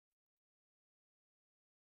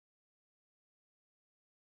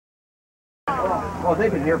Oh,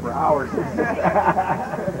 they've been here for hours.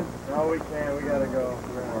 No, we can't. We gotta go.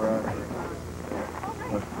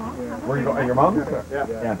 Where you going? Your mom's?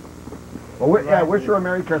 Yeah. Well, yeah, wish her a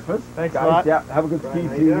Merry Christmas. Thanks guys. a lot. Yeah, have a good ski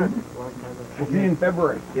season. We'll see you in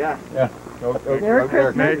February. Yeah. Yeah. Merry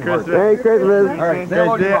Christmas. Merry Christmas. Merry Christmas. All right. Say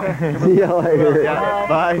hello to your mom. See you later. Yeah.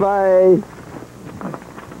 Bye. Bye.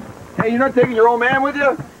 Hey, you're not taking your old man with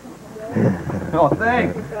you? Oh,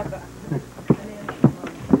 thanks.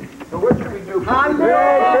 So what should we do? Merry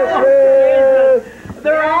Christmas.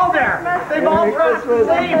 They're all there. They've all dressed the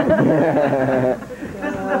same.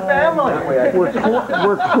 This is a family. We're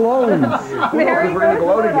clones. We're going to go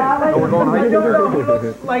out again. No, we're going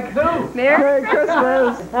hiking. Like who? Merry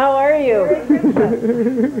Christmas. How are you?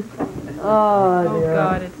 Oh, Oh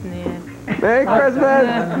God, it's Nan. Merry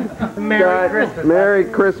Christmas. Merry Christmas. Merry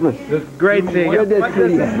Christmas. Great seeing you. Good to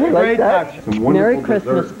see you. Like Great that? touch. Merry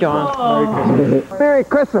Christmas, John. Merry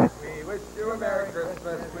Christmas. We wish you a Merry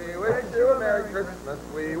Christmas. We wish you a Merry Christmas.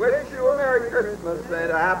 We wish you a Merry Christmas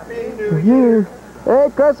and a Happy New Year.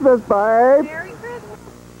 Merry Christmas, babe. Merry Christmas.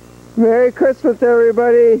 Merry Christmas,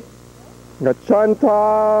 everybody. Got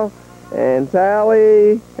Chantal and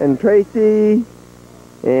Sally and Tracy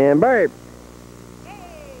and Barb.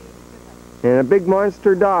 And a big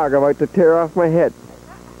monster dog about to tear off my head.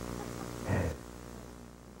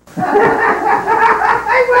 Well,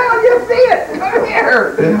 you see it. Come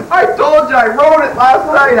here. I told you I wrote it last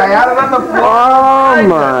night. I had it on the floor. Oh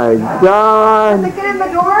my God. Get in the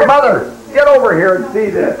door. Mother, get over here and see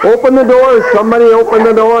this. Open the door. Somebody open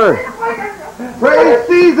the door. Praise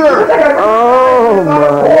Caesar. Oh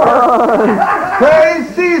my God. Praise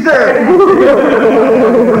Caesar.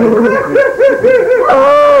 Oh,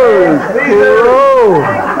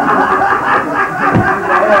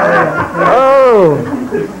 oh.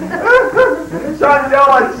 Chantel,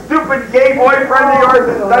 that stupid gay boyfriend of yours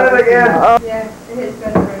has done it again. Yeah, his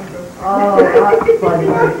best friend. Oh, that's funny.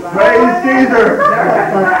 Praise Caesar.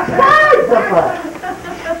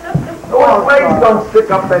 Those legs don't stick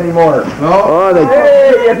up anymore. Oh, they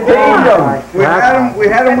Hey, you tamed him. We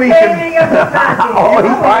had him weakened. Oh, he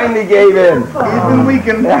finally gave in. He's been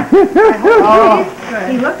weakened.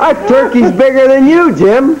 That turkey's bigger than you,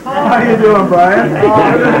 Jim. How you doing, Brian?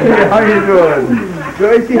 How you doing?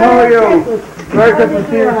 Gracie, how are you? Merry Christmas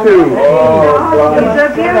to you too. Oh,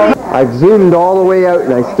 God. I've zoomed all the way out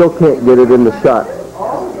and I still can't get it in the shot.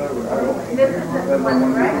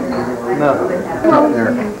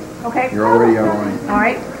 There. Okay. You're already out on. All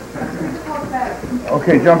right.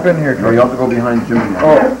 Okay, jump in here. No, you have to go behind Jimmy.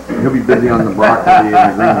 Oh. He'll be busy on the broccoli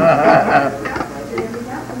and the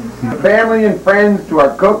greens. Family and friends, to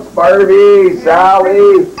our cooks, Barbie,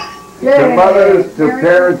 Sally, to mothers, to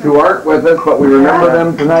parents who aren't with us, but we remember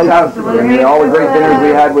them tonight. And all the great dinners we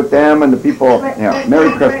had with them and the people. Yeah,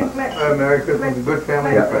 Merry Christmas. Merry Christmas, a good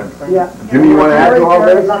family and friends. Jimmy, you want to add to all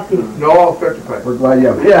this? No, I'll stretch your place. We're glad you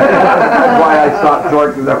have. Yeah, that's why I stopped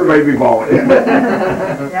short, because everybody be bawling.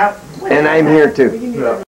 Yep. And I'm here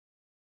too.